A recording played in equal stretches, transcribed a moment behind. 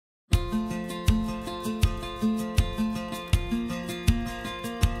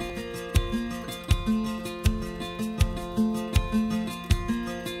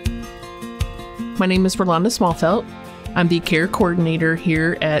my name is Rolanda Smallfelt. I'm the care coordinator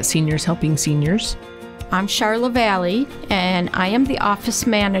here at Seniors Helping Seniors. I'm Charla Valley, and I am the office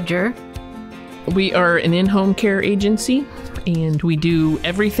manager. We are an in-home care agency, and we do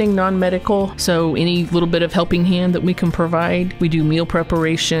everything non-medical, so any little bit of helping hand that we can provide. We do meal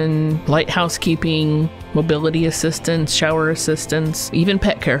preparation, light housekeeping, mobility assistance, shower assistance, even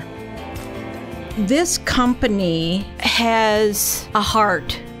pet care. This company has a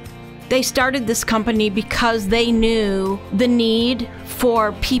heart. They started this company because they knew the need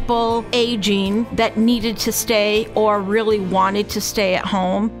for people aging that needed to stay or really wanted to stay at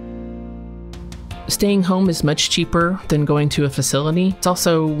home. Staying home is much cheaper than going to a facility. It's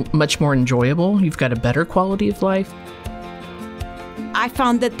also much more enjoyable. You've got a better quality of life. I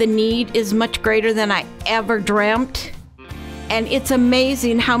found that the need is much greater than I ever dreamt. And it's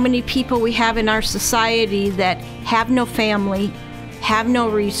amazing how many people we have in our society that have no family, have no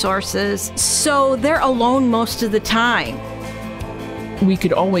resources, so they're alone most of the time. We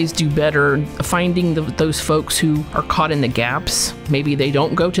could always do better finding those folks who are caught in the gaps. Maybe they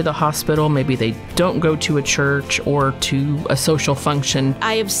don't go to the hospital, maybe they don't go to a church or to a social function.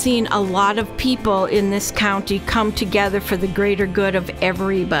 I have seen a lot of people in this county come together for the greater good of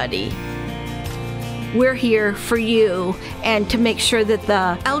everybody. We're here for you and to make sure that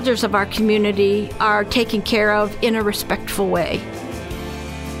the elders of our community are taken care of in a respectful way.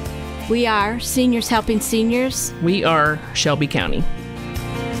 We are Seniors Helping Seniors. We are Shelby County.